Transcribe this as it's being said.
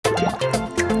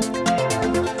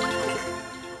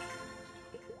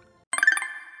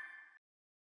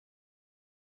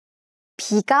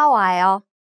비가 와요.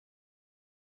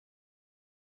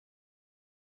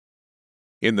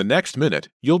 In the next minute,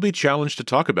 you'll be challenged to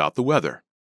talk about the weather.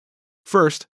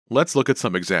 First, let's look at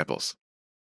some examples.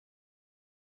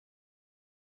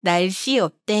 날씨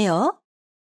어때요?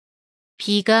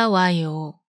 비가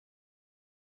와요.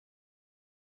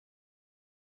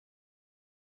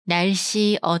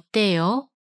 날씨 어때요?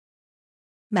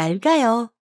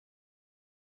 맑아요.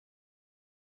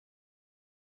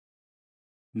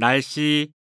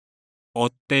 날씨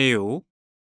어때요?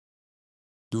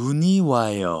 눈이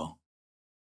와요.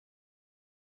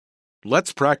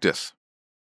 Let's practice.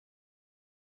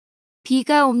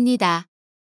 비가 옵니다.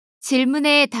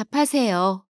 질문에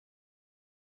답하세요.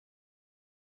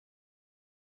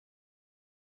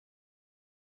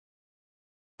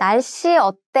 날씨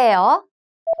어때요?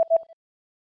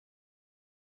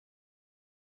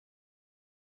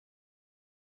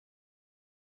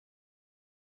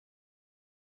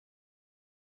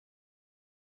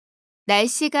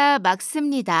 날씨가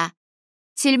맑습니다.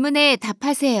 질문에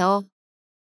답하세요.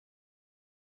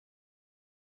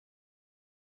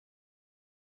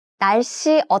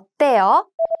 날씨 어때요?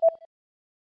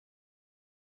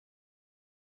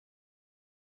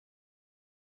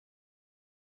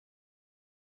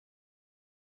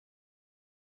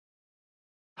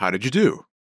 How did you do?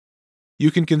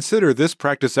 You can consider this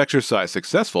practice exercise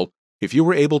successful if you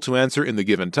were able to answer in the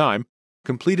given time,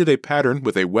 completed a pattern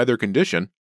with a weather condition,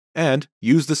 and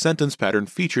used the sentence pattern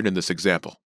featured in this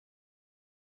example.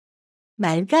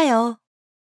 맑아요.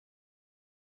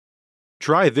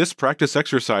 Try this practice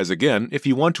exercise again if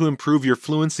you want to improve your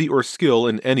fluency or skill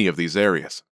in any of these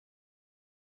areas.